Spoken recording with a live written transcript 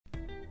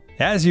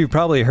As you've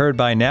probably heard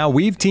by now,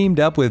 we've teamed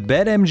up with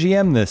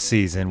BetMGM this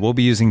season. We'll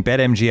be using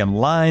BetMGM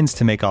lines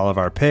to make all of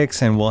our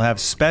picks, and we'll have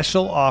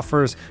special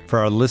offers for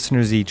our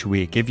listeners each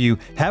week. If you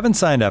haven't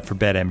signed up for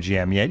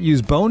BetMGM yet,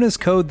 use bonus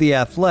code The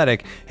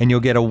Athletic, and you'll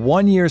get a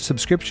 1-year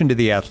subscription to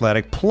The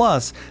Athletic,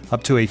 plus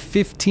up to a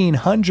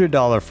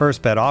 $1,500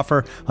 first bet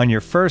offer on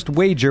your first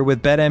wager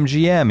with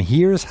BetMGM.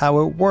 Here's how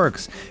it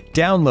works.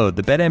 Download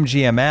the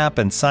BetMGM app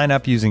and sign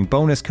up using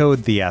bonus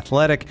code The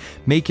Athletic.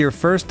 Make your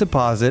first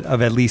deposit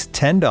of at least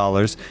 $10.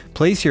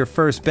 Place your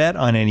first bet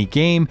on any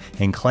game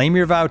and claim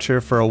your voucher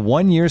for a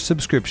 1-year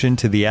subscription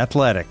to The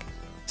Athletic.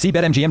 See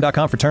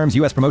BetMGM.com for terms.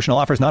 U.S. promotional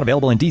offers not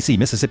available in D.C.,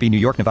 Mississippi, New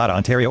York, Nevada,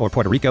 Ontario, or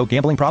Puerto Rico.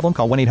 Gambling problem?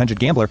 Call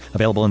 1-800-GAMBLER.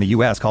 Available in the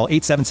U.S. Call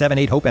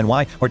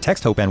 877-8-HOPE-NY or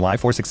text HOPE-NY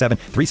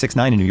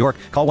 467-369 in New York.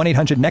 Call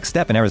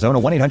 1-800-NEXT-STEP in Arizona.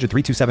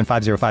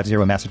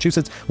 1-800-327-5050 in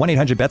Massachusetts.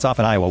 1-800-BETS-OFF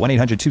in Iowa.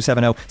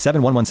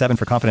 1-800-270-7117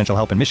 for confidential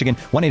help in Michigan.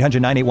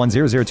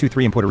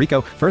 1-800-981-0023 in Puerto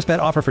Rico. First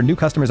bet offer for new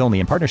customers only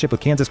in partnership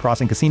with Kansas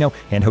Crossing Casino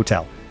and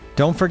Hotel.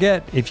 Don't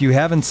forget, if you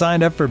haven't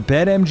signed up for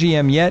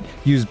BetMGM yet,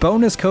 use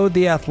bonus code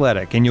The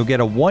Athletic, and you'll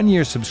get a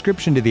 1-year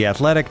subscription to The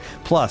Athletic,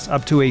 plus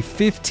up to a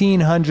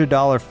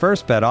 $1,500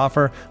 first bet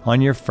offer on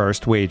your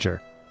first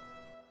wager.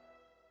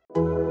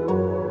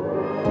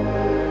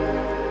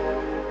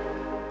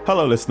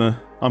 Hello,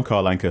 listener. I'm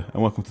Carl Anker,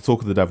 and welcome to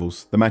Talk of the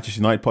Devils, the Manchester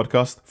United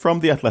podcast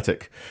from The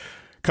Athletic.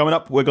 Coming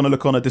up, we're going to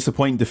look on a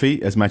disappointing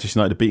defeat as Manchester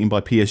United are beaten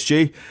by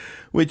PSG,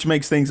 which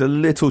makes things a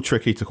little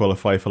tricky to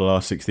qualify for the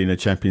last 16 in the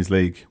Champions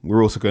League.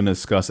 We're also going to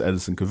discuss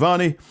Edinson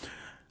Cavani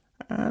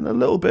and a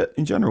little bit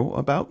in general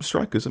about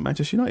strikers at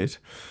Manchester United.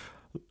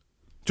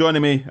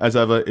 Joining me, as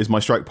ever, is my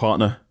strike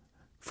partner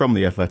from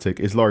The Athletic,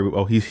 is Laurie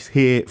Whitwell. He's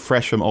here,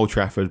 fresh from Old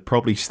Trafford,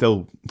 probably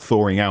still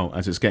thawing out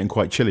as it's getting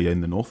quite chilly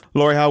in the north.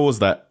 Laurie, how was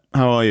that?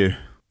 How are you?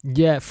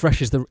 Yeah,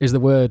 fresh is the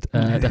word.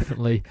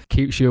 Definitely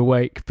keeps you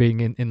awake being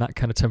in that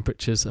kind of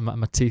temperatures. And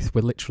my teeth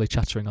were literally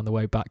chattering on the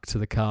way back to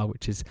the car,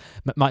 which is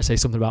might say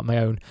something about my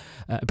own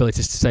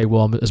abilities to stay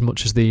warm as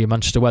much as the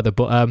Manchester weather.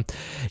 But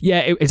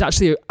it's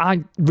actually,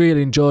 I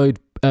really enjoyed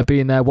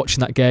being there, watching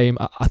that game.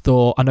 I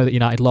know that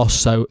United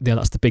lost, so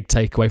that's the big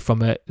takeaway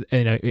from it.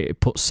 It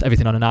puts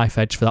everything on a knife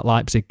edge for that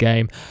Leipzig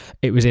game.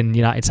 It was in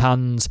United's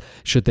hands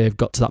should they have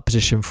got to that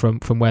position from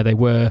where they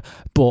were.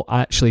 But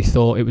I actually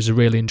thought it was a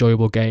really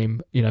enjoyable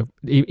game.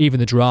 Even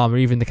the drama,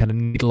 even the kind of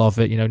needle of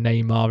it.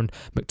 Neymar and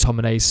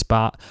McTominay's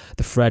spat,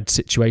 the Fred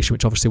situation,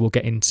 which obviously we'll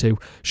get into.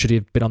 Should he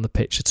have been on the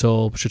pitch at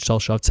all? Should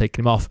Solskjaer have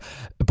taken him off?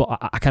 But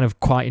I kind of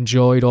quite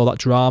enjoyed all that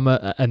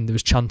drama, and there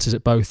was chances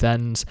at both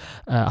ends.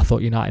 I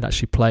thought United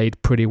actually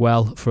played pretty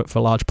well for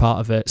a large part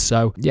of it.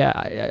 So yeah,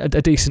 a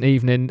decent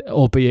evening,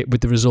 albeit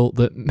with the result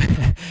that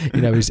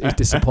is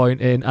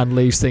disappointing and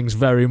leaves things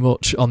very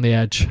much on the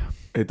edge.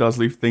 It does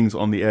leave things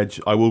on the edge.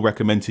 I will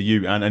recommend to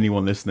you and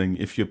anyone listening,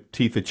 if your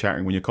teeth are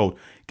chattering when you're cold,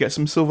 get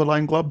some silver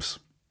line gloves.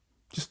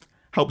 Just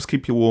helps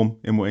keep you warm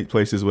in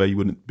places where you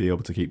wouldn't be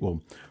able to keep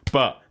warm.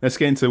 But let's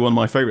get into one of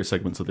my favourite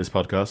segments of this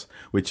podcast,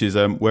 which is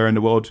Where in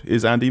the World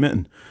is Andy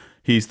Mitten?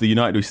 He's the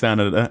United We Stand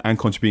editor and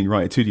contributing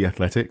writer to The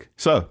Athletic.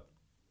 So,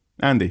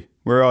 Andy,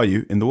 where are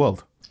you in the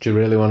world? Do you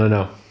really want to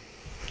know?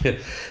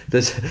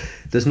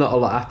 There's not a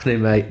lot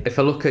happening, mate. If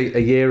I look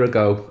a year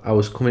ago, I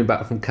was coming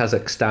back from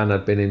Kazakhstan.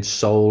 I'd been in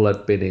Seoul,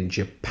 I'd been in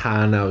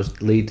Japan. I was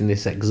leading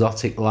this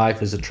exotic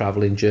life as a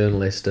travelling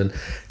journalist, and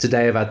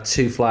today I've had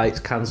 2 flights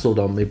cancelled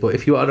on me. But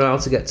if you want to know how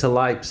to get to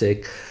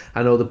Leipzig,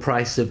 I know the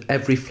price of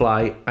every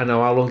flight. I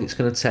know how long it's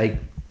going to take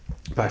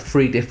by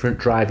 3 different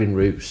driving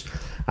routes.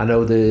 I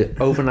know the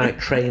overnight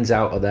trains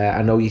out of there.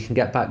 I know you can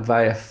get back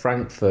via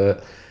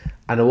Frankfurt.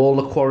 I know all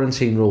the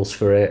quarantine rules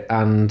for it,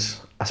 and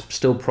I'm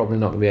still probably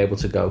not going to be able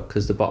to go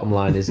because the bottom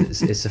line is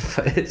it's a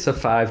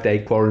 5-day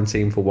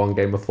quarantine for 1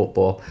 game of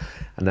football,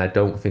 and I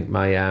don't think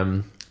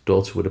my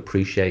daughter would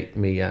appreciate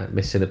me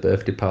missing a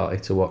birthday party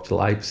to watch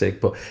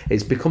Leipzig. But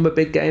it's become a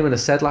big game, and I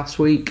said last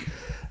week,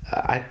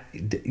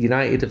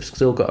 United have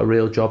still got a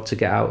real job to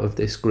get out of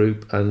this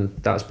group, and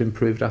that's been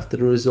proved after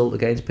the result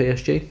against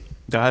PSG.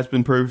 That has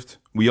been proved.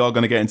 We are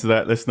going to get into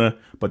that, listener,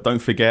 but don't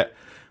forget,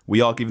 we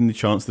are giving the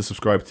chance to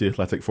subscribe to The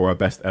Athletic for our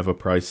best ever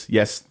price.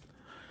 Yes,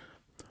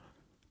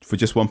 for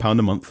just £1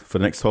 a month for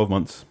the next 12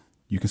 months,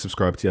 you can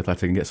subscribe to The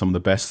Athletic and get some of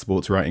the best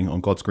sports writing on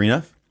God's green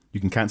earth.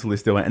 You can cancel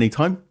this deal at any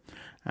time,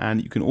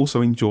 and you can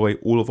also enjoy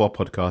all of our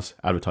podcasts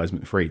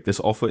advertisement free. This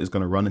offer is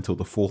going to run until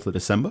the 4th of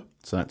December,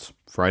 so that's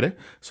Friday,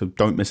 so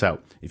don't miss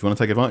out. If you want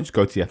to take advantage,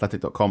 go to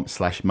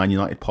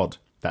theathletic.com/manunitedpod.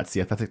 That's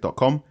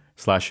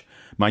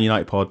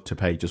theathletic.com/manunitedpod to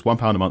pay just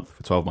 £1 a month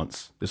for 12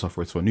 months. This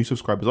offer is for new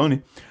subscribers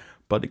only,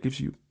 but it gives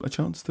you a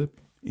chance to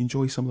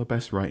enjoy some of the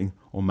best writing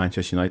on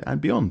Manchester United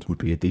and beyond. Would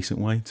be a decent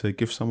way to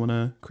give someone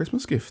a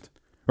Christmas gift.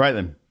 Right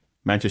then,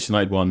 Manchester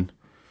United 1,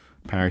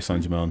 Paris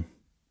Saint-Germain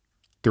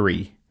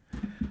 3.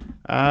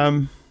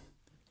 I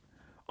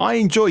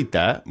enjoyed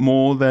that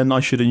more than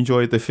I should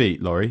enjoy the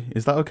defeat, Laurie.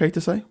 Is that okay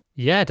to say?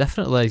 Yeah,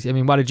 definitely. I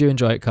mean, why did you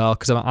enjoy it, Carl?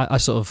 Because I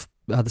sort of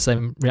had the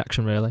same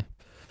reaction, really.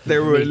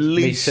 There were at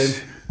least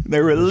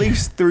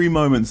 3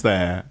 moments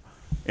there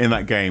in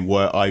that game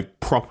where I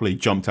properly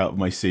jumped out of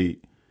my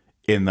seat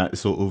in that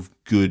sort of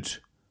good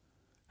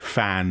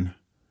fan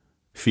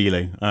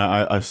feeling.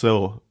 I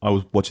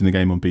was watching the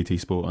game on BT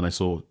Sport, and I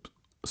saw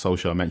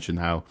Solskjaer mention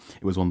how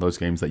it was one of those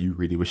games that you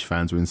really wish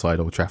fans were inside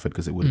Old Trafford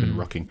because it would have been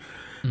rocking.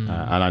 And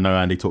I know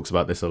Andy talks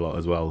about this a lot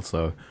as well.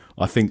 So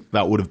I think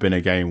that would have been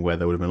a game where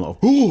there would have been a lot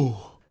of ooh.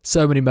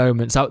 So many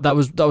moments. That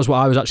was what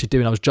I was actually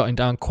doing. I was jotting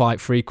down quite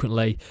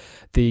frequently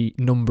the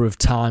number of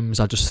times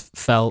I just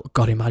felt,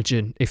 God,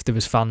 imagine if there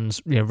was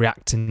fans,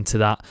 reacting to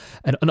that,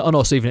 and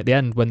also even at the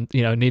end when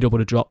Needle would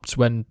have dropped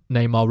when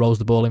Neymar rolls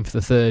the ball in for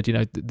the third.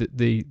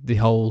 The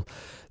whole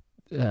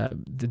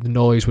the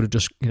noise would have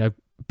just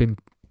been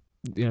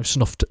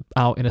snuffed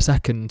out in a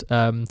second.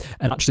 And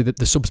actually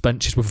the subs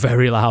benches were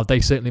very loud. They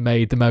certainly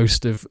made the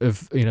most of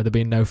there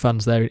being no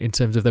fans there in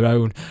terms of their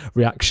own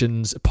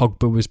reactions.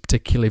 Pogba was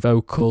particularly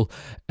vocal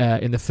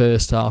in the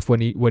first half when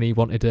he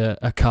wanted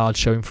a card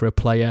showing for a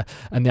player,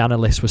 and the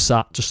analysts were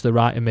sat just to the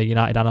right of me,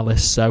 United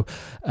analysts, so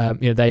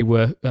they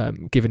were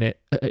giving it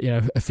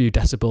a few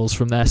decibels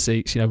from their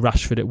seats.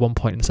 Rashford at one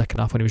point in the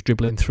second half when he was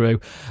dribbling through,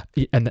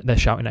 and they're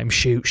shouting at him,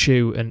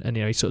 shoot, and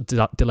he sort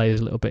of delays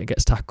a little bit and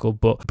gets tackled,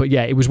 but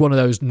yeah, it was one of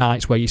those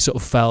nights where you sort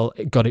of felt,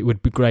 God, it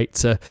would be great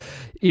to,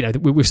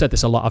 we've said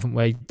this a lot, haven't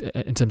we,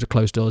 in terms of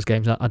closed doors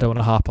games. I don't want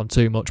to harp on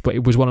too much, but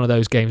it was one of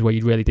those games where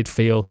you really did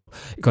feel,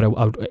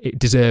 God, it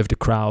deserved a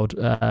crowd,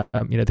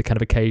 the kind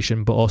of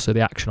occasion, but also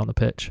the action on the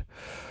pitch.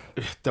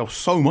 There was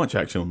so much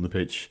action on the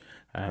pitch.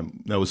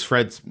 There was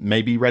Fred's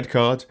maybe red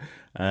card,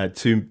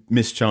 2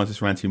 missed chances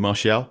for Anthony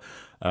Martial,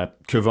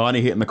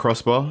 Cavani hitting the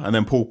crossbar, and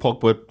then Paul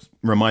Pogba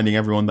reminding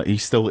everyone that he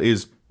still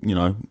is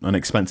an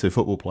expensive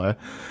football player.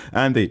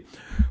 Andy,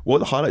 what are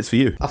the highlights for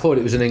you? I thought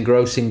it was an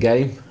engrossing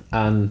game,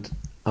 and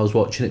I was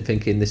watching it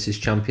thinking, this is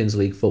Champions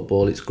League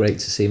football. It's great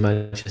to see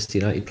Manchester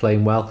United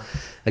playing well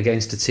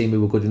against a team who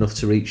were good enough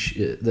to reach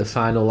the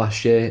final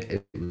last year.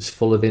 It was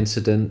full of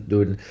incident. There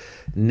was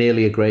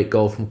nearly a great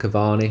goal from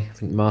Cavani. I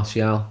think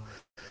Martial,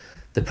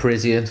 the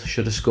Parisian,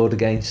 should have scored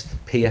against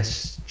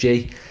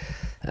PSG.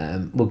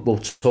 We'll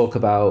talk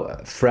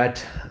about Fred.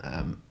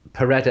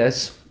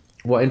 Paredes.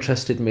 What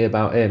interested me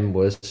about him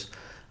was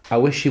I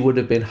wish he would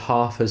have been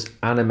half as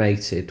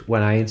animated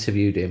when I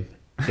interviewed him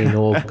in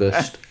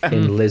August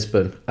in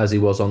Lisbon as he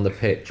was on the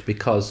pitch,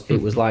 because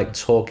it was like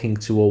talking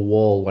to a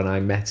wall when I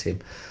met him.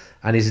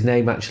 And his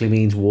name actually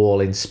means wall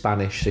in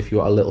Spanish, if you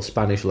want a little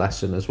Spanish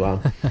lesson as well.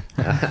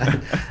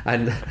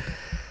 And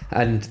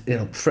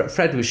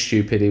Fred was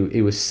stupid.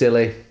 He was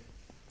silly,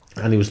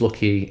 and he was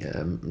lucky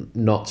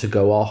not to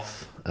go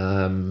off.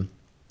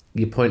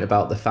 Your point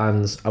about the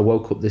fans, I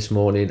woke up this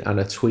morning and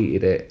I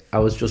tweeted it. I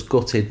was just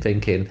gutted,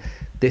 thinking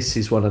this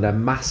is one of the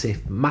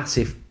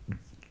massive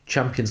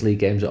Champions League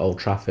games at Old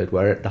Trafford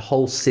where the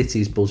whole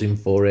city's buzzing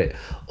for it.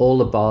 All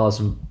the bars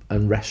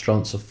and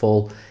restaurants are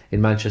full in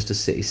Manchester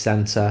city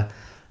centre.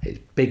 It's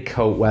big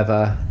coat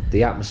weather.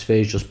 The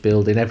atmosphere is just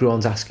building.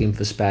 Everyone's asking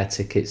for spare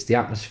tickets. The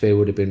atmosphere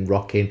would have been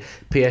rocking.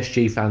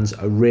 PSG fans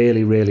are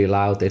really, really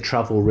loud. They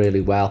travel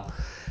really well.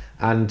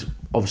 And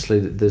obviously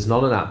there's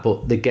none of that,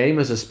 but the game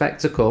as a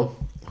spectacle,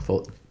 I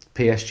thought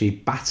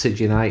PSG battered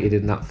United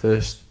in that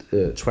first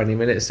 20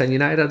 minutes, and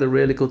United had a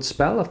really good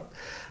spell.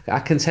 I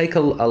can take a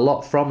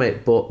lot from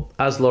it, but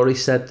as Laurie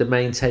said, the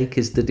main take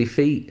is the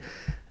defeat,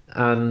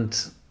 and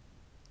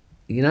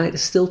United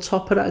is still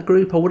top of that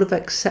group. I would have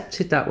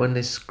accepted that when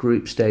this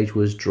group stage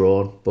was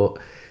drawn, but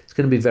it's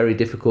going to be very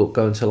difficult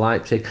going to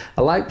Leipzig.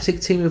 A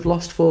Leipzig team who've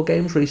lost 4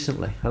 games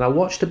recently, and I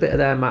watched a bit of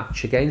their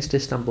match against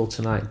Istanbul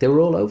tonight. They were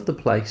all over the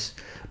place.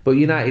 But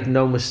United,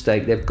 no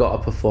mistake, they've got to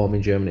perform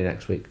in Germany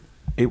next week.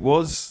 It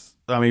was,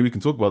 we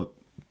can talk about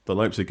the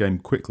Leipzig game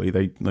quickly.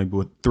 They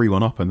were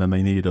 3-1 up, and then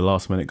they needed a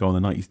last-minute goal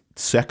in the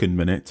 92nd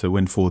minute to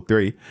win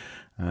 4-3.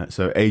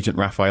 So Agent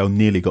Raphael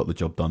nearly got the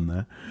job done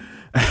there.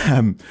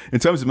 In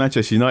terms of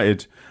Manchester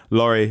United,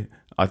 Laurie,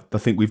 I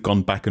think we've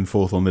gone back and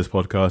forth on this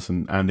podcast,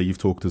 and Andy, you've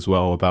talked as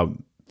well about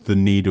the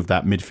need of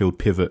that midfield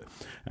pivot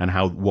and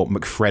what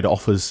McFred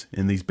offers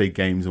in these big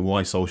games and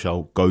why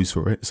Solskjaer goes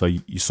for it. So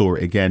you saw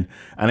it again,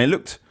 and it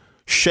looked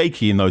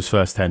shaky in those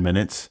first 10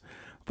 minutes,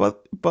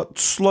 but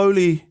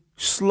slowly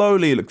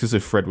it looked as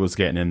if Fred was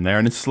getting in there,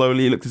 and then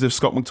slowly it looked as if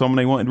Scott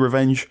McTominay wanted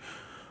revenge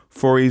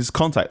for his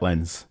contact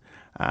lens.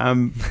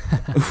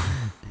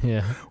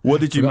 Yeah. What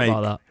did you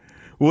make?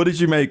 What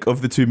did you make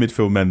of the 2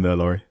 midfield men there,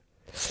 Laurie?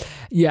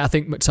 Yeah, I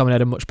think McTominay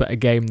had a much better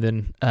game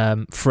than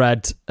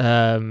Fred.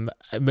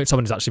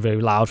 McTominay's actually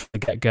very loud from the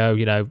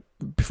get-go,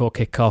 before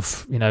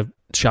kick-off,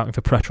 shouting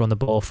for pressure on the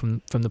ball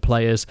from the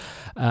players.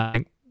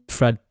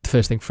 The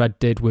first thing Fred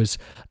did was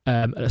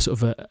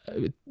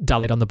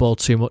dallied on the ball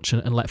too much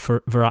and let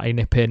Verratti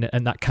nip in,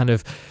 and that kind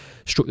of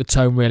struck the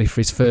tone really for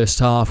his first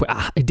half.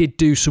 He did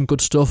do some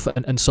good stuff,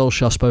 and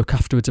Solskjaer spoke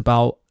afterwards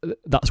about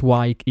that's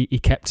why he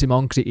kept him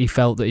on, because he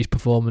felt that his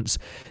performance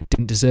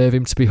didn't deserve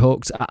him to be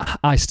hooked.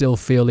 I still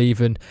feel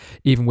even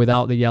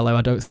without the yellow,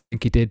 I don't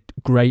think he did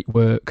great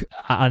work,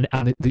 and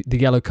the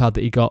yellow card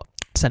that he got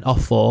sent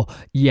off for.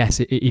 Yes,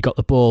 he got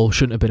the ball,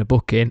 shouldn't have been a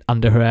booking.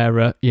 Under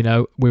Herrera,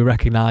 we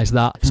recognise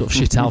that sort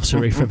of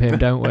shithousery from him,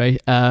 don't we?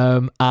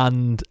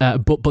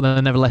 But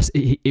then nevertheless,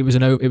 it was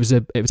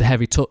a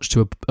heavy touch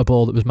to a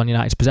ball that was Man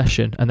United's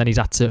possession, and then he's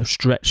had to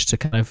stretch to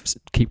kind of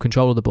keep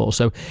control of the ball.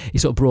 So he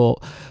sort of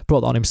brought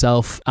that on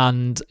himself.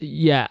 And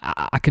yeah,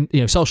 I can,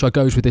 Solskjaer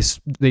goes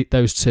with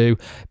those two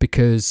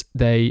because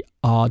they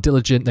are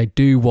diligent. They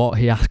do what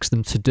he asks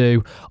them to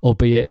do,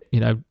 albeit,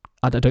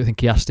 I don't think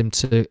he asked him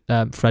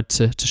Fred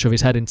to shove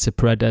his head into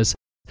Paredes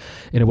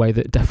in a way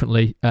that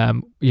definitely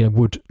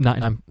would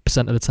 99%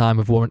 of the time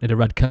have warranted a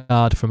red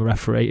card from a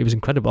referee. It was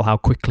incredible how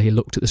quickly he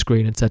looked at the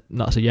screen and said,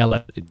 "That's a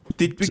yellow."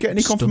 Did we get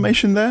any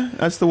confirmation there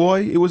as to why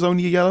it was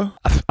only a yellow?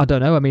 I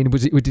don't know. I mean,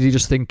 did he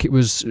just think it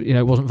was,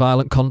 it wasn't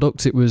violent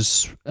conduct? It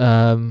was,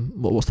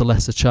 what's the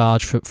lesser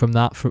charge from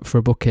that for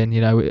a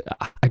booking? I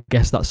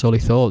guess that's all he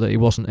thought, that it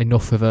wasn't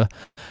enough of a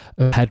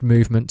head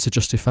movement to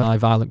justify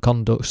violent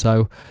conduct.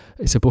 So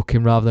it's a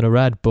booking rather than a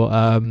red.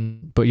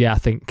 But yeah, I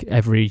think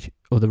every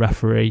other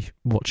referee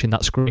watching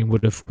that screen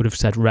would have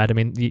said red. I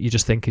mean, you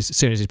just think as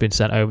soon as he's been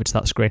sent over to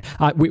that screen.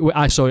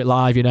 I saw it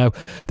live,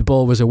 the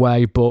ball was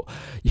away, but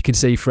you can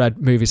see Fred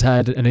move his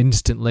head and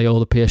instantly all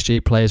the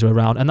PSG players are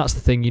around. And that's the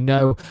thing,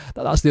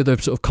 that's the other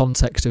sort of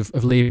context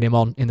of leaving him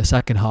on in the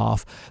second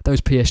half. Those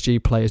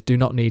PSG players do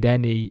not need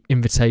any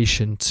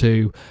invitation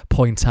to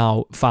point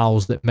out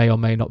fouls that may or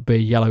may not be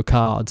yellow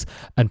cards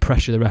and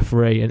pressure the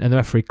referee. And the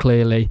referee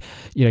clearly,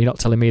 you're not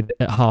telling me that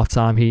at half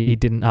time he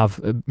didn't have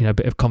a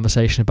bit of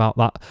conversation about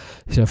that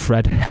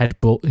Fred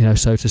headbutt,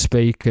 so to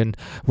speak, and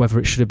whether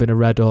it should have been a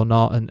red or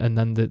not, and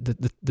then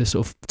the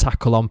sort of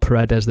tackle on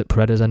Paredes that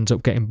Paredes ends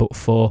up getting booked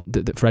for,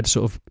 that Fred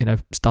sort of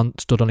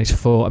stood on his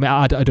foot. I mean,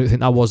 I don't think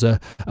that was a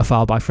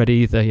foul by Fred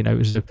either. It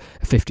was a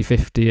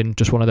 50-50 and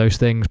just one of those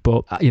things.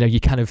 But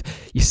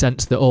you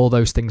sense that all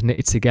those things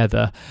knitted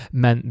together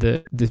meant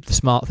that the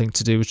smart thing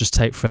to do was just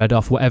take Fred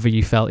off, whatever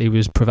you felt he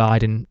was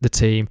providing the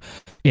team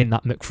in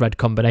that McFred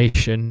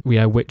combination.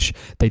 Which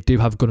they do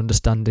have good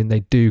understanding.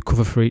 They do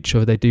cover for each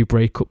other. They do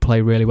break up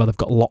play really well. They've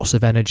got lots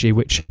of energy,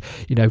 which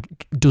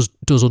does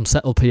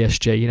unsettle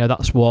PSG.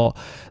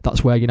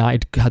 That's where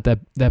United had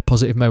their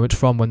positive moments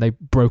from, when they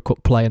broke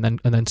up play and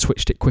then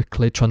switched it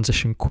quickly,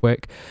 transition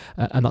quick,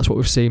 and that's what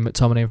we've seen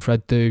McTominay and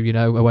Fred do.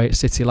 Away at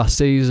City last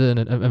season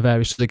and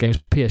various other games.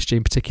 PSG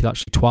in particular,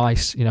 actually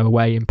twice.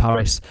 Away in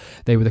Paris,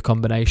 they were the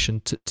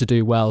combination to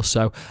do well.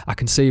 So I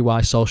can see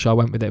why Solskjaer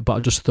went with it, but I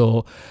just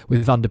thought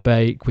with Van der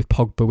Beek, with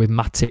Pogba, with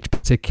Matic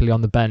particularly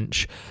on the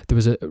bench, there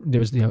was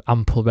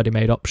ample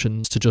ready-made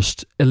options to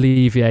just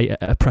alleviate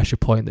a pressure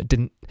point that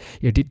didn't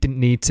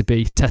need to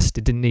be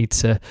tested, didn't need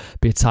to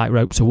be a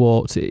tightrope to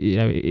walk.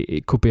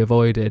 It could be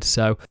avoided.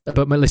 So,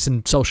 but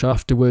listen, Solskjaer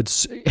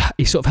afterwards,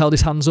 he sort of held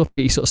his hands up.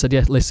 He sort of said,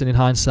 "Yeah, listen, in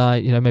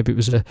hindsight, maybe it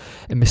was a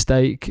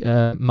mistake,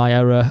 my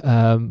error."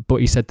 But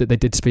he said that they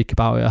did speak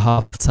about it at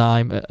half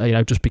time.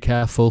 Just be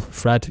careful,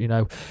 Fred.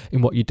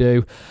 In what you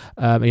do.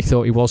 And he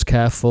thought he was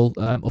careful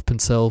up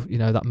until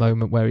that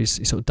moment where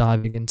he's sort of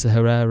diving into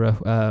Herrera.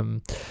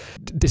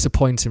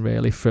 Disappointing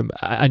really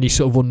and you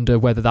sort of wonder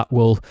whether that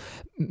will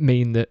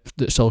mean that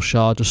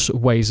Solskjaer just sort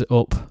of weighs it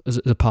up as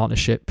a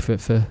partnership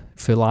for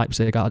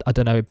Leipzig. I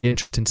don't know, it'd be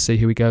interesting to see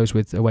who he goes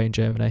with away in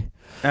Germany.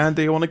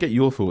 Andy, I want to get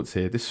your thoughts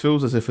here. This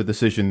feels as if a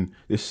decision,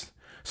 this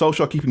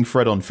Solskjaer keeping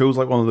Fred on feels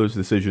like one of those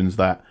decisions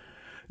that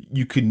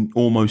you can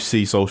almost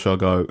see Solskjaer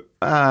go,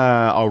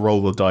 I'll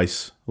roll the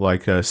dice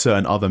like a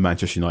certain other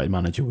Manchester United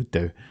manager would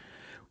do.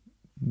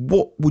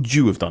 What would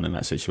you have done in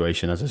that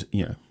situation?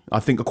 I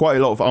think quite a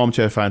lot of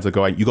armchair fans are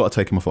going, you got to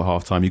take him off at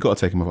half time. You got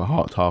to take him off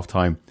at half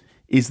time.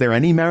 Is there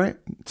any merit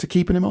to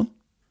keeping him on?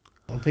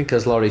 I think,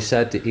 as Laurie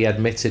said, he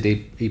admitted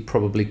he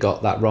probably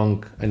got that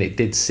wrong, and it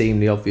did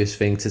seem the obvious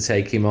thing to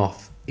take him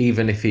off,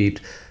 even if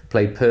he'd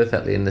played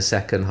perfectly in the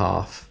second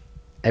half.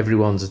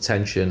 Everyone's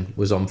attention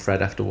was on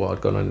Fred after what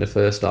had gone on in the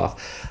first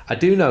half. I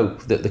do know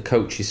that the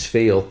coaches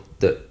feel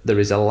that there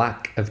is a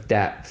lack of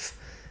depth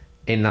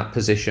in that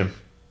position.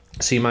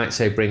 So you might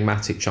say bring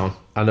Matic on.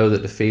 I know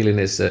that the feeling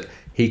is that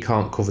he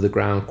can't cover the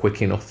ground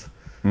quick enough,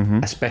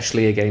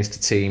 especially against a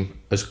team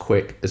as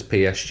quick as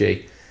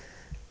PSG.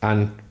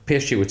 And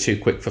PSG were too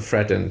quick for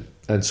Fred and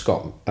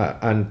Scott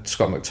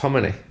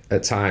McTominay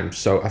at times.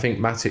 So I think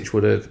Matic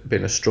would have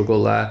been a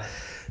struggle there.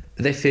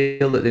 They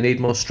feel that they need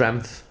more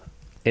strength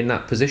in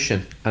that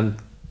position. And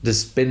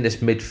there's been this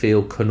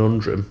midfield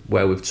conundrum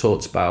where we've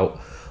talked about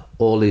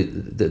all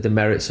the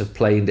merits of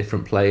playing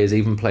different players,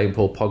 even playing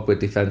Paul Pogba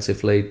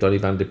defensively, Donny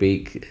van de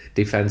Beek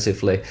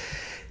defensively.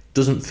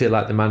 Doesn't feel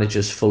like the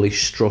manager's fully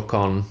struck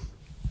on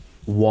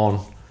one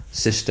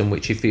system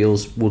which he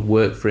feels would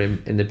work for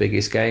him in the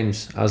biggest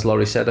games. As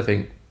Laurie said, I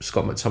think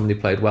Scott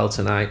McTominay played well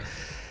tonight.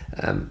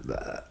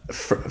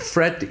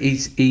 Fred,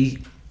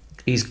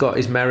 he's got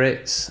his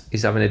merits.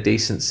 He's having a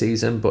decent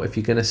season, but if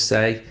you're going to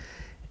say,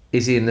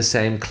 is he in the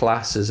same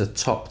class as a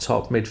top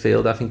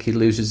midfielder? I think he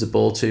loses the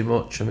ball too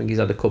much. I think he's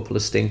had a couple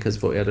of stinkers,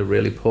 but he had a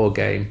really poor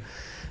game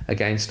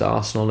against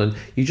Arsenal, and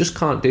you just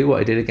can't do what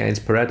he did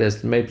against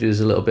Paredes. Maybe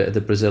there's a little bit of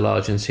the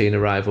Brazil-Argentina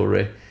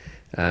rivalry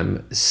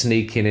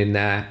sneaking in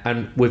there.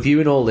 And we're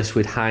viewing all this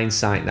with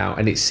hindsight now,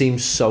 and it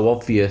seems so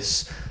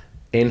obvious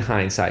in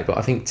hindsight. But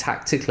I think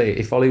tactically,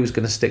 if Ollie was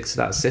going to stick to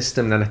that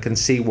system, then I can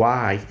see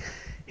why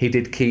he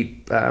did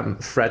keep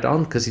Fred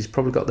on, because he's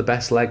probably got the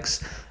best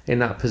legs in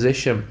that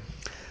position.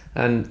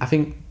 And I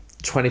think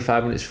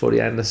 25 minutes before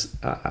the end,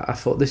 I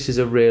thought this is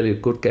a really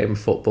good game of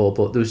football,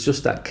 but there was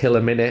just that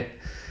killer minute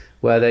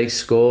where they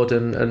scored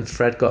and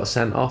Fred got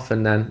sent off,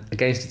 and then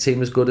against a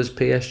team as good as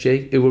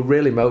PSG, who were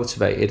really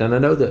motivated. And I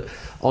know that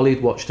Ollie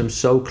had watched them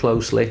so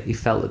closely. He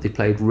felt that they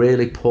played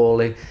really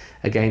poorly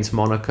against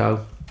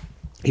Monaco.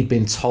 He'd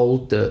been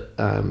told that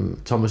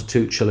Thomas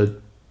Tuchel had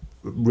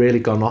really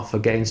gone off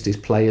against his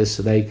players,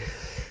 so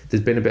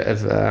there's been a bit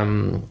of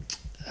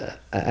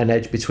an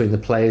edge between the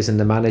players and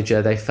the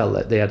manager. They felt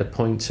that they had a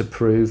point to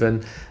prove,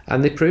 and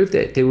they proved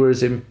it. They were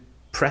as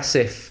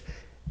impressive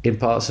in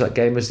parts of that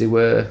game as they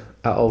were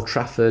at Old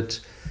Trafford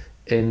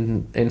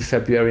in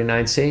February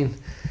 19.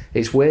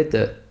 It's weird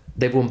that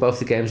they've won both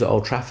the games at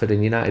Old Trafford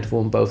and United have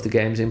won both the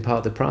games in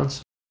Parc des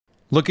Princes.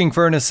 Looking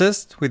for an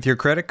assist with your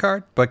credit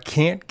card but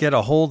can't get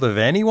a hold of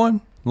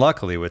anyone?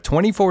 Luckily, with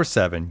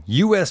 24/7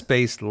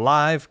 US-based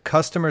live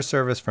customer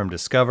service from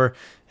Discover,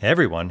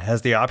 everyone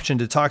has the option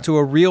to talk to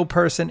a real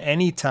person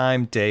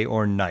anytime, day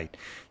or night.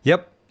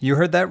 Yep, you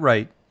heard that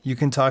right. You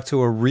can talk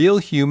to a real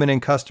human in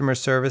customer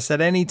service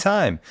at any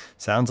time.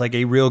 Sounds like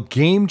a real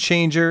game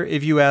changer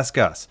if you ask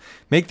us.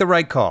 Make the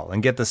right call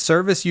and get the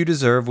service you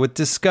deserve with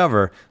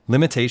Discover.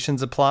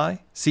 Limitations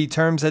apply. See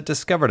terms at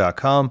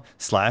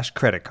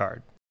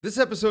discover.com/creditcard. This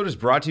episode is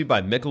brought to you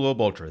by Michelob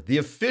Ultra, the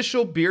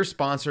official beer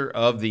sponsor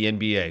of the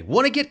NBA.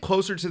 Want to get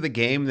closer to the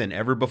game than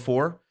ever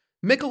before?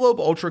 Michelob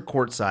Ultra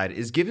Courtside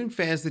is giving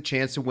fans the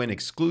chance to win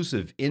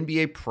exclusive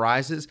NBA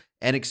prizes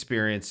and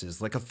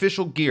experiences like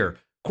official gear,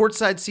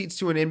 courtside seats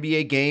to an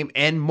NBA game,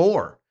 and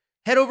more.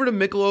 Head over to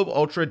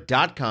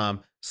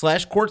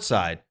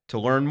MichelobUltra.com/courtside to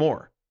learn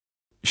more.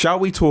 Shall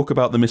we talk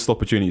about the missed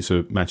opportunities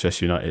for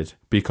Manchester United?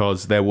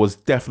 Because there was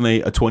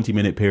definitely a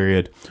 20-minute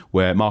period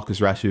where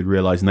Marcus Rashford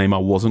realised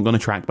Neymar wasn't going to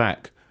track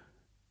back.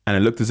 And it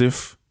looked as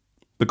if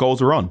the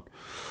goals were on.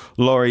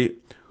 Laurie,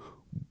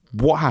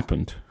 what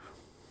happened?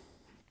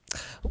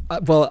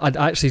 Well, I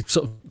actually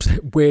sort of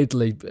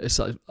weirdly, it's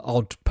like an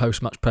odd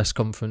post-match press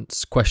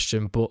conference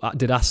question, but I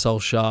did ask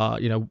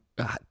Solskjaer,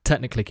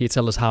 technically, can you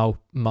tell us how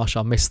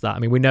Martial missed that? I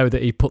mean, we know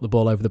that he put the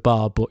ball over the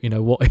bar, but,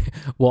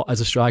 what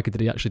as a striker did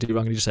he actually do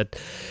wrong? And he just said,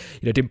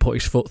 didn't put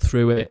his foot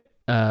through it,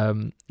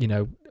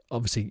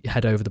 obviously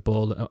head over the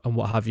ball and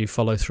what have you,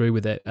 follow through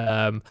with it.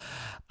 And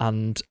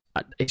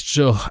it's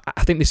just,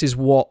 I think this is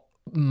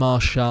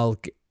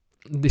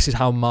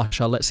how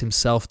Martial lets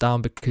himself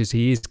down, because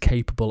he is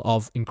capable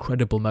of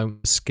incredible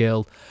moments of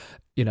skill.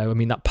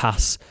 That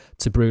pass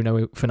to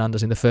Bruno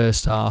Fernandes in the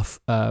first half,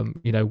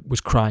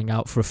 was crying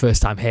out for a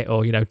first-time hit,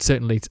 or,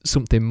 certainly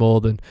something more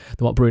than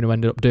what Bruno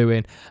ended up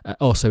doing.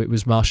 Also, it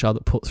was Martial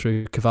that put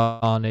through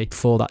Cavani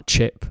for that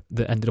chip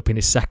that ended up in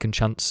his second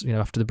chance,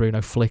 after the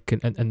Bruno flick.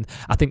 And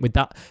I think with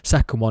that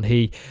second one,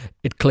 he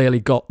had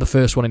clearly got the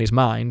first one in his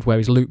mind, where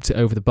he's looped it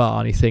over the bar,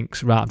 and he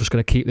thinks, right, I'm just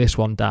going to keep this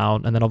one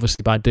down. And then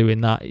obviously by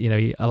doing that,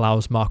 he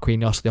allows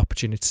Marquinhos the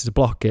opportunity to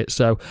block it.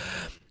 So,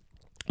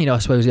 I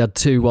suppose he had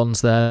two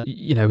ones there.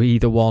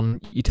 Either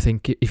one, you'd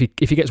think if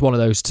he gets one of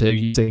those two,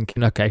 you're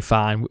thinking, okay,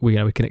 fine, we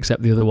can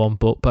accept the other one.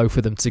 But both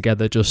of them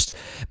together just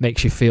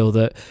makes you feel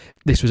that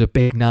this was a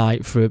big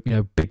night for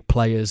big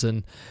players,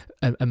 and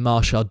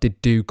Martial did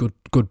do good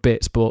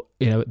bits, but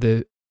at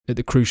the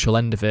crucial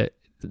end of it,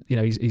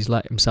 he's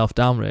let himself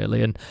down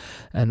really, and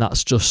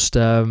that's just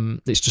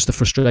it's just the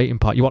frustrating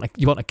part. You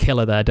want a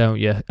killer there, don't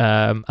you?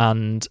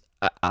 And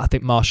I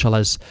think Martial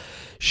has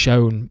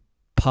shown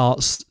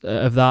parts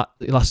of that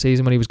last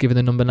season when he was given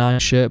the number 9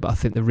 shirt, but I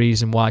think the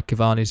reason why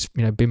Cavani's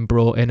been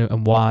brought in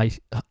and why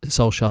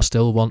Solskjaer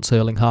still wants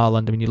Erling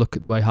Haaland, I mean, you look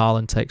at the way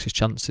Haaland takes his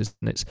chances,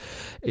 and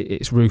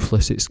it's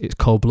ruthless, it's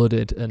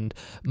cold-blooded, and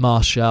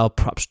Martial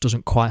perhaps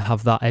doesn't quite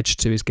have that edge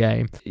to his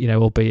game,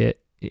 albeit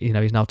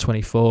he's now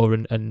 24,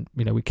 and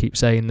we keep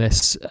saying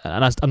this,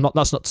 and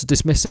that's not to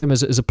dismiss him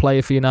as a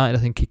player for United.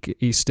 I think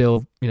he's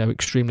still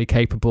extremely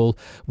capable,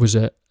 was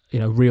a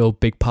real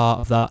big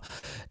part of that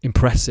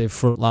impressive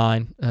front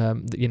line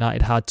that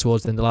United had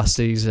towards the end of last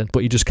season.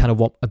 But you just kind of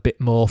want a bit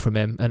more from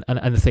him. And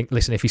I think,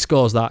 listen, if he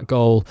scores that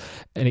goal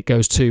and it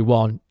goes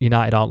 2-1,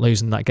 United aren't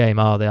losing that game,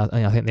 are they?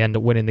 I think they end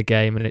up winning the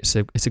game, and it's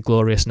a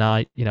glorious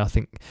night. I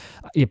think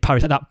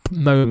Paris at that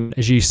moment,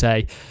 as you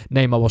say,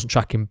 Neymar wasn't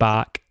tracking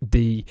back.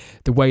 The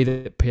way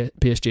that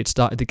PSG had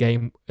started the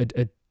game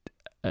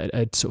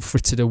had sort of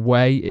frittered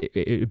away.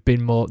 It had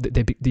been more,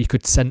 you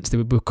could sense they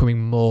were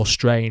becoming more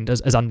strained.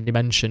 As Andy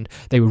mentioned,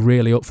 they were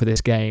really up for this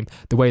game.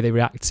 The way they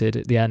reacted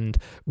at the end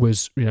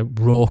was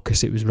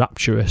raucous, it was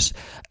rapturous,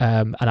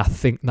 and I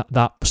think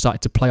that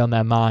started to play on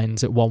their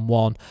minds at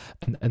 1-1,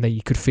 and then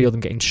you could feel them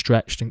getting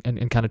stretched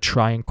and kind of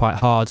trying quite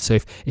hard. So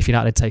if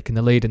United had taken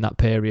the lead in that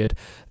period,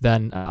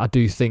 then I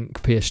do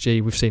think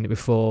PSG, we've seen it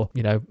before,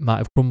 might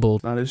have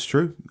crumbled. That is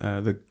true.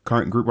 The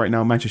current group right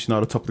now, Manchester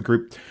United top of the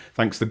group,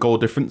 thanks to the goal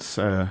difference.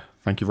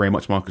 Thank you very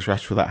much, Marcus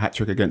Rashford, for that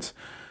hat-trick against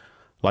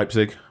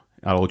Leipzig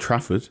at Old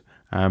Trafford.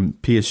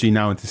 PSG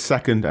now into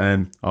second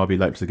and RB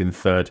Leipzig in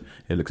third.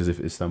 It looks as if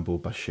Istanbul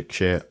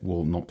Başakşehir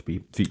will not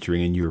be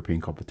featuring in European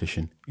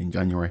competition in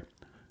January.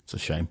 It's a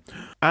shame.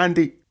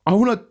 Andy, I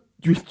want to.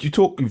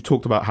 You've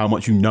talked about how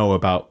much you know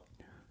about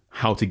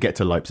how to get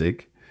to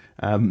Leipzig.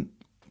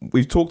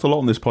 We've talked a lot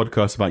on this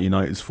podcast about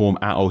United's form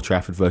at Old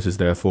Trafford versus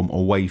their form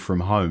away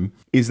from home.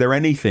 Is there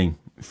anything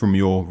from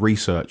your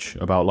research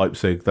about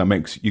Leipzig that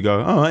makes you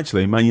go, oh,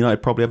 actually, Man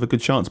United probably have a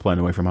good chance playing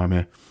away from home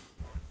here?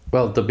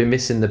 Well, they'll be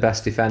missing the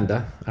best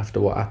defender after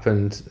what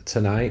happened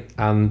tonight,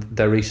 and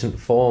their recent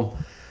form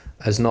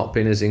has not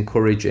been as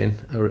encouraging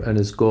and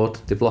as good.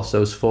 They've lost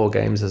those 4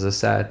 games, as I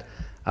said,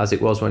 as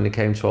it was when they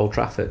came to Old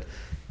Trafford.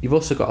 You've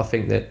also got to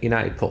think that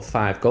United put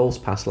 5 goals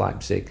past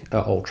Leipzig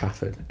at Old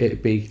Trafford.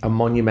 It'd be a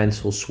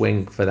monumental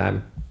swing for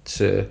them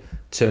to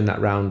turn that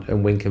round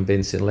and win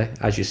convincingly.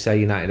 As you say,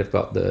 United have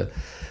got the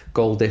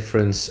goal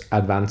difference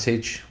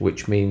advantage,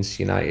 which means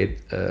United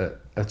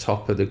are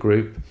top of the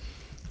group.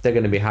 They're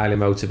going to be highly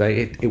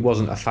motivated. It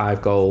wasn't a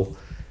 5-goal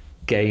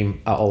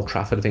game at Old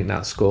Trafford. I think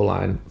that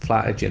scoreline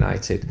flattered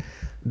United.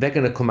 They're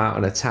going to come out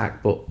and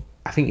attack, but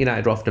I think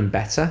United are often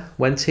better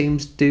when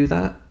teams do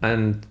that.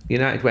 And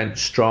United went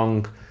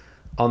strong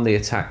on the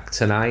attack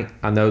tonight.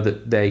 I know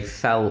that they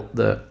felt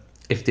that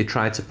if they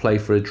tried to play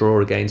for a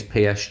draw against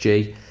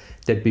PSG,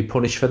 they'd be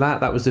punished for that.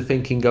 That was the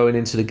thinking going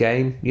into the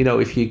game. You know,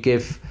 if you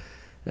give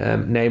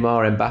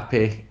Neymar,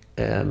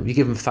 Mbappe, you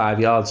give them 5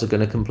 yards, they're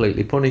going to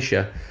completely punish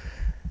you.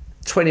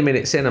 20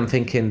 minutes in, I'm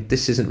thinking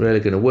this isn't really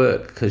going to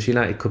work because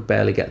United could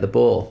barely get the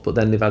ball, but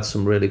then they've had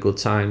some really good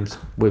times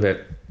with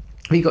it.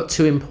 You've got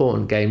 2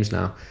 important games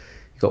now.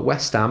 You've got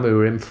West Ham, who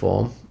are in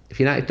form. If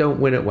United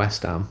don't win at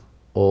West Ham,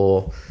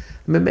 or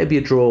maybe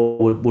a draw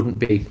wouldn't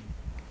be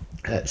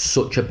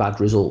such a bad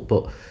result,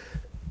 but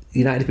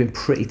United have been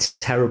pretty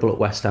terrible at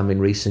West Ham in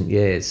recent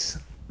years.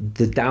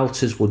 The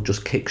doubters would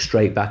just kick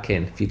straight back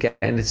in if you get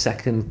in a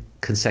second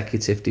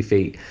consecutive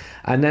defeat.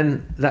 And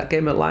then that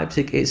game at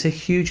Leipzig, it's a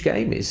huge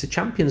game. It's the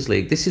Champions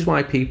League. This is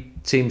why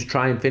teams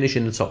try and finish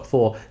in the top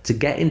 4 to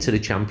get into the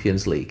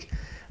Champions League.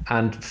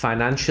 And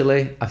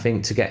financially, I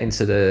think to get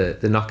into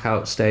the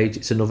knockout stage,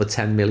 it's another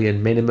 10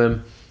 million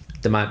minimum.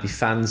 There might be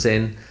fans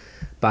in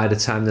by the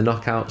time the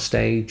knockout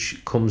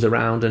stage comes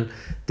around. And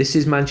this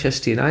is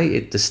Manchester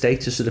United. The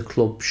status of the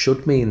club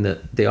should mean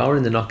that they are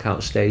in the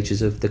knockout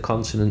stages of the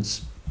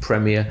continent's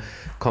Premier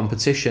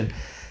competition.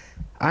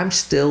 I'm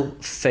still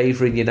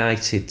favouring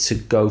United to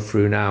go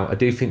through now. I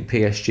do think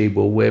PSG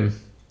will win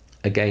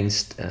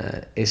against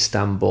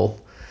Istanbul.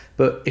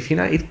 But if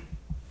United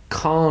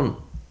can't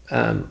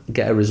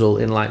get a result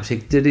in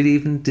Leipzig, did it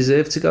even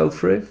deserve to go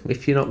through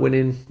if you're not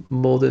winning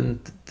more than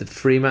the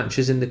 3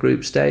 matches in the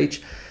group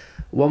stage?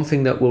 One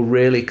thing that will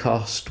really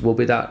cost will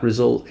be that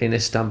result in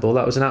Istanbul.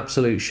 That was an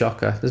absolute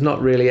shocker. There's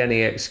not really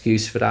any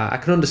excuse for that. I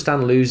can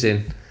understand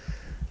losing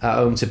at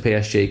home to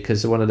PSG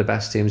because they're one of the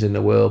best teams in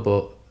the world,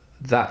 but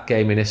that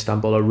game in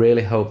Istanbul, I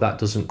really hope that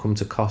doesn't come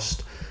to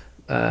cost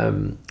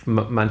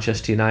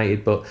Manchester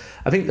United. But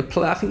I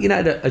think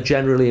United are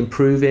generally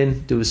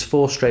improving. There was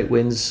 4 straight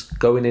wins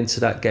going into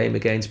that game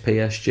against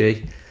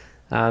PSG,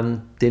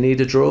 and they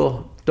need a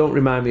draw. Don't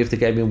remind me of the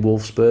game in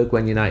Wolfsburg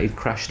when United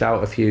crashed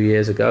out a few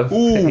years ago.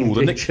 Ooh,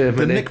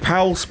 the Nick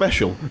Powell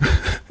special.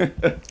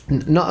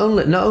 Not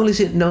only is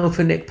it known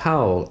for Nick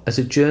Powell, as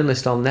a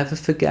journalist, I'll never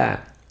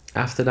forget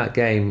after that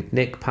game,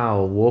 Nick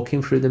Powell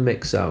walking through the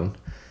mix zone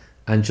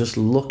and just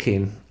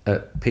looking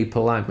at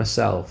people like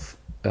myself,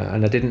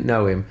 and I didn't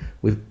know him,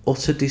 with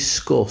utter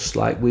disgust,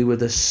 like we were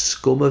the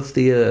scum of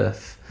the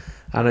earth.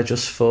 And I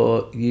just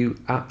thought, you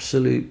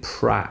absolute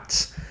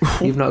prat.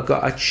 You've not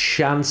got a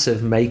chance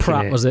of making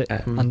Prat, it. Was it,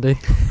 Andy?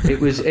 It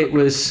was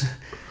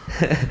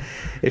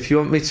if you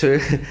want me to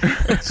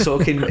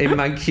talk in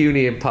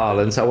Mancunian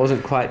parlance, I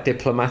wasn't quite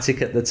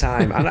diplomatic at the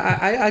time. And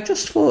I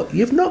just thought,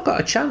 you've not got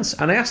a chance.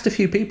 And I asked a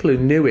few people who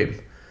knew him,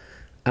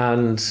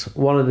 and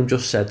one of them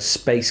just said,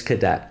 space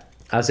cadet.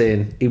 As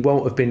in, he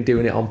won't have been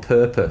doing it on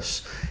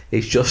purpose.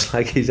 He's just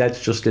like, his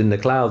head's just in the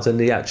clouds. And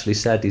he actually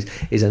said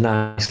he's a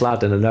nice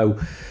lad. And I know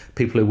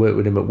people who worked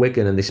with him at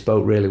Wigan, and they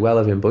spoke really well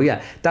of him. But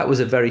yeah, that was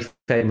a very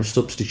famous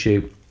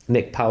substitute,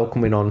 Nick Powell,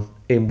 coming on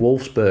in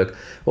Wolfsburg.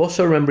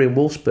 Also remember in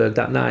Wolfsburg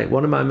that night,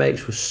 one of my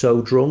mates was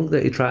so drunk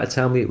that he tried to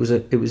tell me it was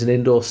an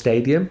indoor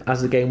stadium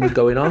as the game was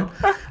going on.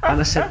 And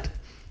I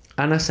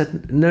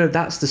said, no,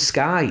 that's the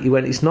Sky. He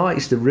went, it's not,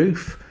 it's the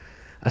roof.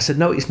 I said,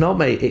 no, it's not,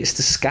 mate. It's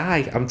the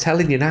Sky. I'm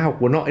telling you now,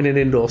 we're not in an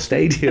indoor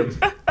stadium.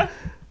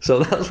 So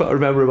that's what I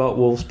remember about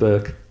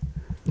Wolfsburg.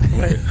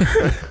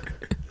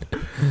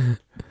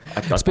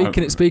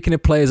 Speaking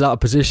of players out of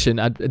position,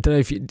 I don't know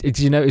if did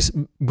you notice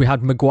we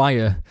had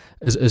Maguire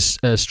as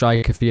a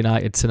striker for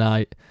United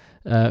tonight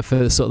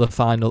for sort of the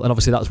final, and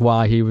obviously that's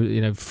why he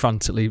was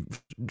frantically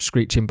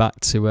screeching back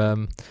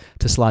to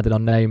slide it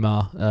on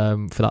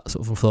Neymar for that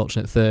sort of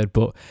unfortunate third.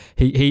 But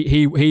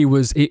he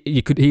was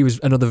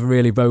another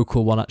really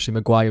vocal one, actually,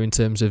 Maguire, in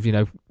terms of, you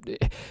know,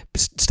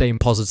 staying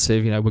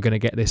positive. You know, we're going to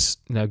get this,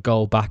 you know,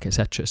 goal back,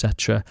 etc.,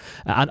 etc.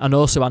 And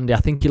also, Andy, I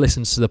think he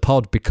listens to the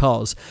pod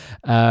because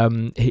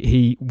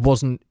he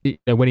wasn't, you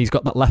know, when he's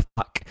got that left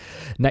back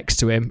next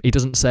to him, he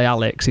doesn't say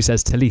Alex, he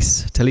says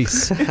Thalys,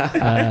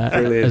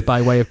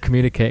 by way of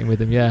communicating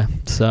with him. Yeah,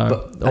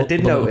 so but I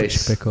did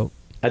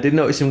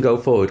notice him go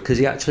forward because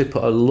he actually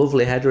put a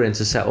lovely header in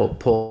to set up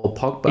Paul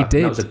Pogba. He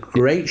did. That was a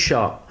great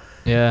shot.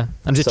 Yeah,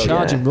 and just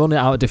charging, running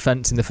out of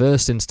defence in the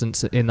first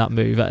instance in that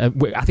move. I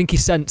think he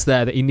sensed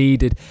there that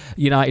United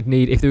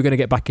need, if they were going to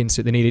get back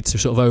into it, they needed to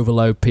sort of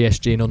overload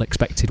PSG in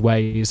unexpected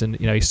ways. And,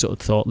 you know, he sort of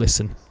thought,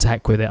 listen, to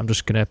heck with it, I'm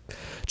just gonna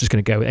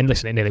go with it. And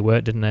listen, it nearly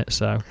worked, didn't it?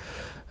 So,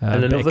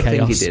 and another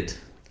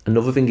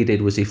thing he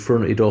did was he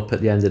fronted up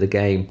at the end of the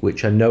game,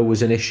 which I know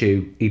was an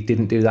issue. He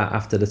didn't do that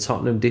after the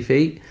Tottenham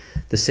defeat,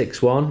 the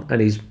 6-1,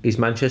 and he's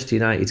Manchester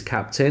United's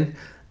captain.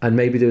 And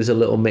maybe there was a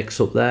little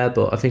mix up there,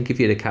 but I think if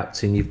you're the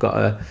captain, you've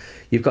got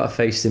to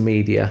face the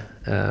media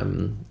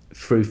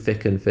through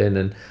thick and thin.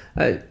 And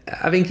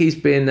I think he's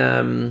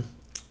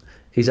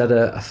had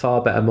a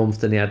far better month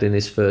than he had in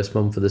his first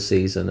month of the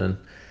season. And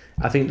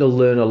I think they'll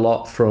learn a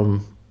lot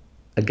from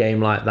a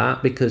game like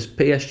that, because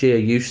PSG are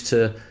used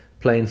to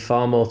playing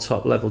far more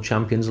top level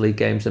Champions League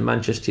games than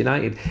Manchester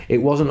United. It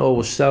wasn't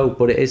always so,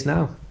 but it is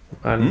now,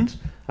 and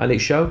it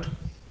showed.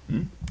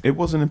 It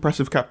was an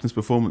impressive captain's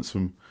performance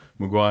from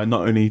Maguire.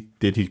 Not only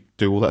did he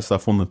do all that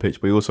stuff on the pitch,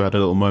 but he also had a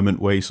little moment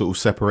where he sort of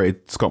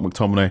separated Scott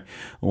McTominay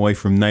away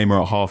from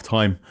Neymar at half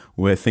time,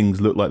 where things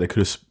looked like they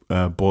could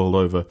have boiled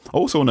over. I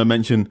also want to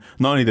mention,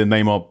 not only did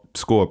Neymar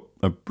score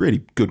a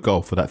really good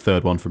goal for that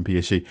third one from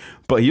PSG,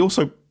 but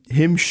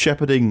him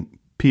shepherding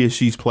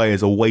PSG's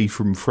players away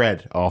from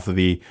Fred after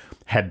the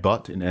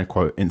headbutt, in air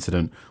quote,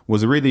 incident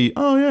was a really,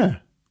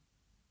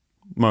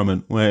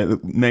 moment where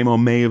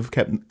Neymar may have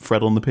kept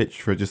Fred on the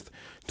pitch for just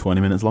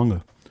 20 minutes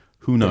longer.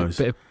 Who knows?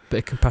 Bit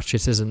of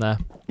compatriotism there.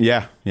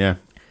 Yeah.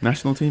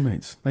 National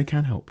teammates, they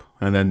can help.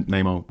 And then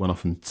Neymar went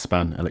off and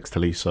span Alex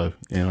Thalys, so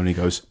it only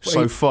goes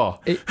so far.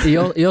 He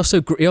also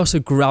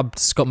grabbed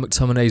Scott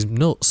McTominay's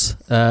nuts,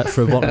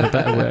 for want of a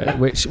better word,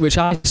 which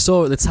I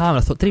saw at the time. And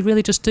I thought, did he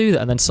really just do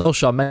that? And then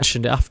Solskjaer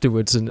mentioned it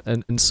afterwards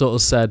and sort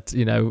of said,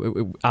 you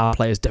know, our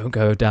players don't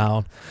go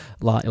down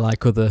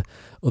like other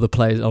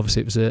players.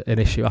 Obviously, it was an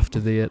issue after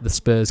the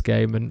Spurs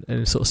game,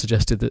 and sort of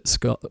suggested that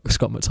Scott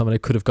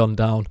McTominay could have gone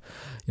down,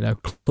 you know,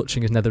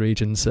 clutching his nether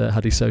regions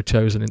had he so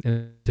chosen in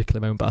a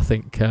particular moment. But I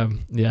think,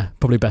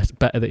 probably better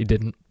that he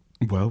didn't.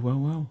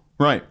 Well.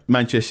 Right,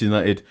 Manchester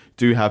United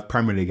do have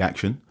Premier League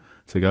action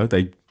to go.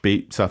 They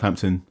beat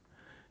Southampton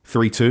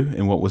 3-2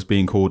 in what was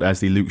being called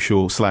as the Luke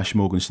Shaw /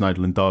 Morgan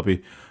Schneiderlin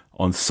derby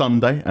on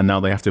Sunday, and now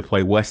they have to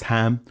play West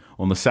Ham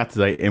on the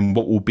Saturday in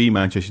what will be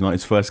Manchester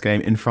United's first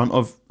game in front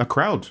of a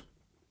crowd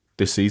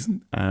this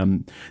season.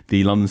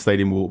 The London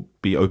Stadium will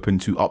be open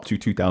to up to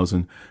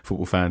 2,000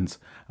 football fans.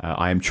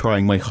 I am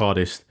trying my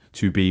hardest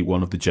to be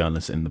one of the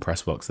journalists in the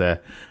press box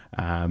there.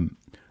 A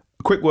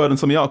quick word on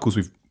some of the articles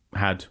we've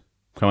had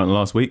come out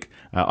last week.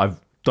 I've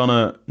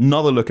done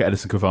another look at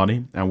Edinson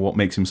Cavani and what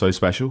makes him so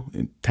special.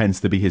 It tends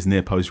to be his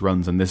near post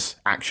runs and this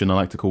action I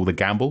like to call the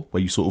gamble,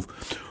 where you sort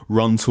of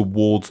run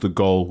towards the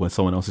goal where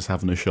someone else is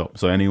having a shot.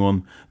 So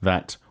anyone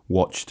that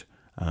watched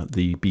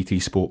the BT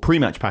Sport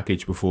pre-match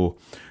package before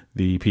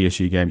the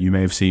PSG game, you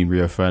may have seen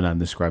Rio Ferdinand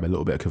describe a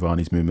little bit of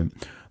Cavani's movement.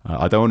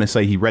 I don't want to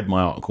say he read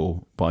my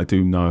article, but I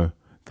do know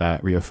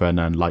that Rio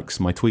Ferdinand likes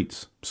my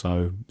tweets.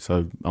 So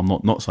I'm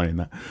not saying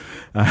that.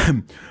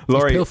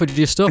 Laurie, he's pilfered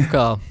your stuff,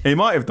 Carl. He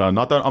might have done.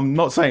 I'm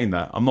not saying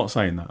that. I'm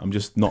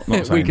just not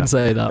saying that. We can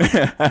say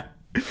that.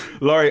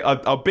 Laurie,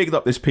 I bigged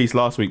up this piece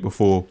last week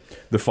before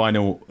the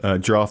final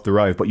draft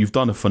arrived, but you've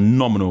done a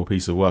phenomenal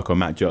piece of work on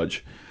Matt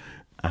Judge.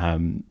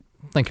 Thank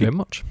you very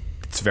much.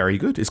 It's very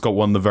good. It's got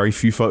one of the very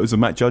few photos of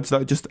Matt Judge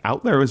that are just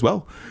out there as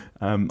well.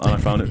 And I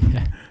found it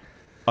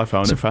I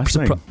found it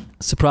fascinating.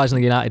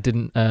 Surprisingly, United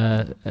didn't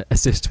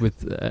assist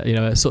with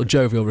a sort of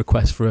jovial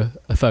request for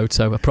a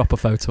photo, a proper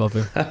photo of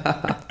him.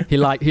 He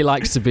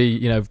likes to be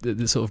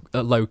the sort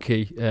of low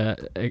key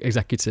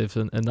executive,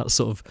 and that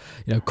sort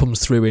of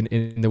comes through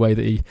in the way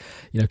that he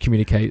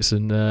communicates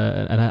and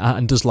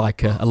does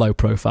like a low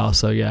profile.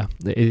 So yeah,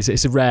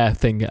 it's a rare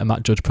thing, a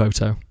Matt Judge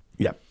photo.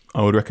 Yeah.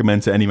 I would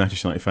recommend to any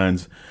Manchester United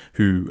fans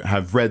who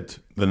have read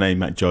the name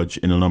Matt Judge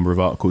in a number of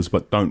articles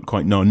but don't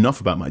quite know enough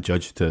about Matt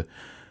Judge to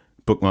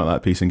bookmark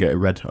that piece and get it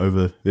read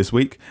over this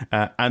week.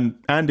 And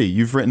Andy,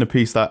 you've written a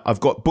piece that I've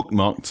got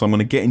bookmarked, so I'm going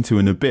to get into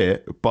in a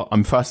bit, but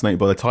I'm fascinated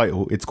by the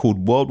title. It's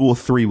called World War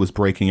III Was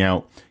Breaking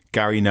Out,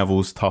 Gary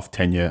Neville's Tough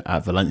Tenure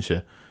at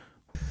Valencia.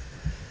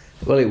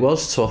 Well, it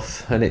was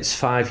tough, and it's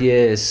 5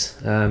 years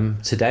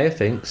today, I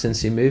think,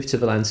 since he moved to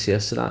Valencia,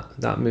 so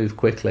that moved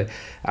quickly.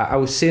 I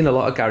was seeing a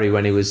lot of Gary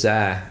when he was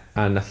there,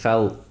 and I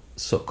felt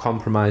sort of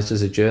compromised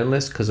as a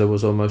journalist because I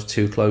was almost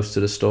too close to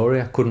the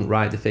story. I couldn't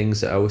write the things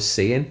that I was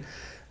seeing.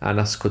 and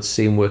I could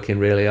see him working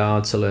really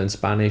hard to learn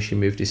Spanish. He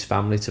moved his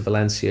family to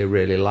Valencia,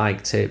 really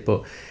liked it,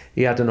 but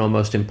he had an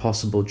almost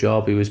impossible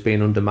job. He was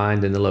being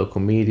undermined in the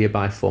local media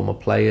by former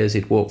players.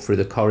 He'd walk through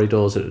the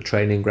corridors at the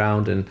training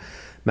ground and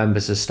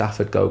members of staff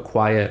would go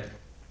quiet.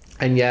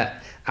 And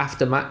yet,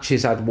 after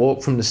matches, I'd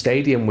walk from the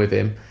stadium with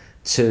him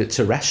to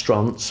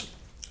restaurants,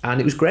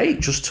 and it was great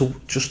just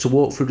to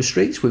walk through the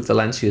streets with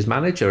Valencia's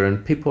manager,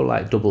 and people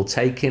like double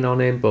taking on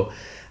him, but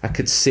I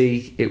could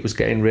see it was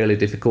getting really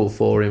difficult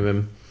for him.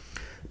 And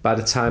by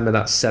the time of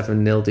that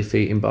 7-0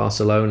 defeat in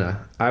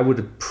Barcelona, I would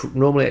have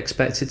normally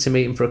expected to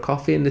meet him for a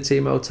coffee in the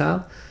team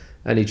hotel,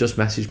 and he just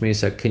messaged me and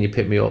said, "Can you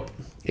pick me up?"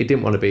 He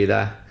didn't want to be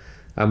there,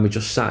 and we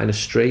just sat in a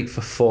street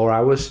for 4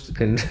 hours,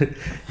 and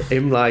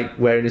him like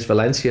wearing his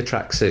Valencia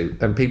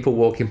tracksuit, and people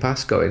walking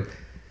past going,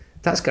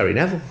 "That's Gary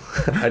Neville."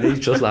 And he's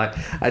just like,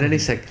 and then he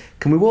said,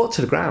 "Can we walk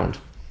to the ground?"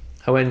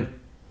 I went,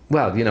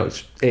 "Well, you know,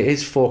 it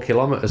is 4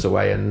 kilometres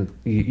away, and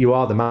you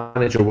are the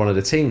manager of one of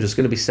the teams. There's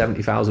going to be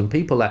 70,000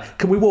 people there.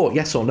 Can we walk?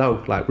 Yes or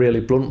no?" Like really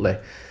bluntly.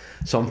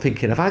 So I'm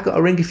thinking, have I got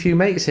to ring a few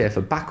mates here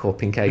for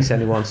backup in case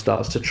anyone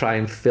starts to try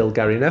and fill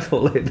Gary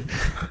Neville in?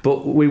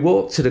 But we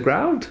walked to the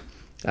ground,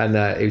 and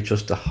it was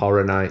just a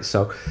horror night.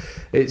 So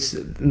it's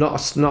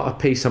not a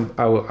piece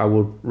I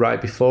would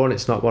write before, and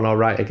it's not one I'll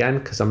write again,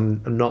 because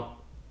I'm not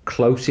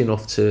close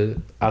enough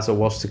to as I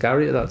was to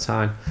Gary at that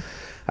time.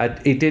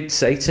 He did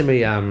say to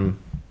me,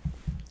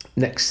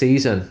 next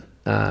season,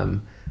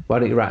 why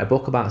don't you write a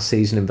book about a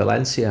season in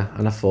Valencia?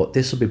 And I thought,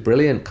 this will be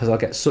brilliant, because I'll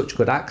get such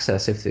good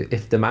access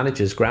if the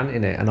manager's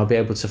granting it, and I'll be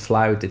able to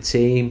fly with the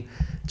team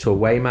to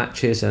away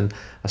matches. And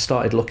I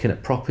started looking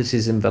at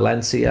properties in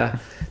Valencia.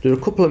 There were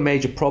a couple of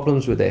major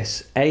problems with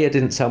this. A, I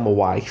didn't tell my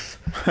wife,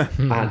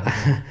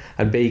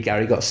 and B,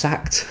 Gary got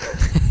sacked.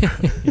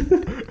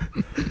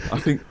 I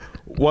think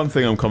one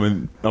thing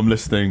I'm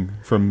listening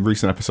from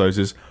recent episodes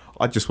is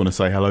I just want to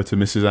say hello to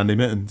Mrs. Andy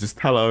Mitten. Just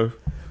hello.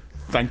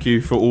 Thank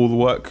you for all the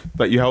work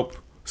that you help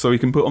so we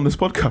can put on this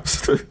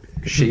podcast.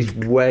 She's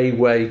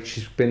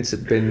she's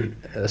been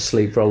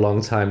asleep for a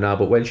long time now,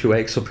 but when she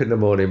wakes up in the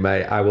morning,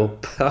 mate, I will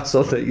pass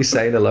on that you're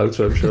saying hello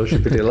to her. I'm sure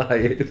she'll be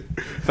delighted.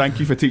 Thank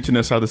you for teaching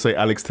us how to say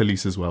Alex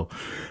Telles as well.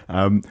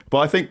 But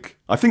I think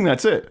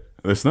that's it,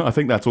 listener. I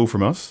think that's all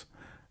from us.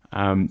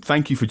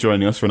 Thank you for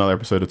joining us for another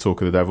episode of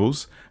Talk of the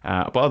Devils.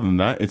 But other than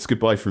that, it's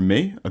goodbye from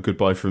me, a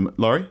goodbye from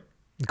Laurie.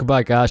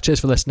 Goodbye, guys. Cheers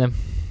for listening.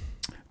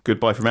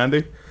 Goodbye from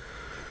Andy.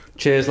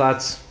 Cheers,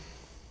 lads.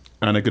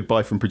 And a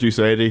goodbye from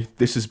producer Eddie.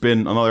 This has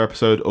been another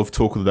episode of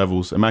Talk of the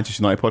Devils, a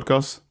Manchester United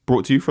podcast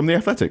brought to you from The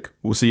Athletic.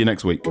 We'll see you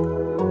next week.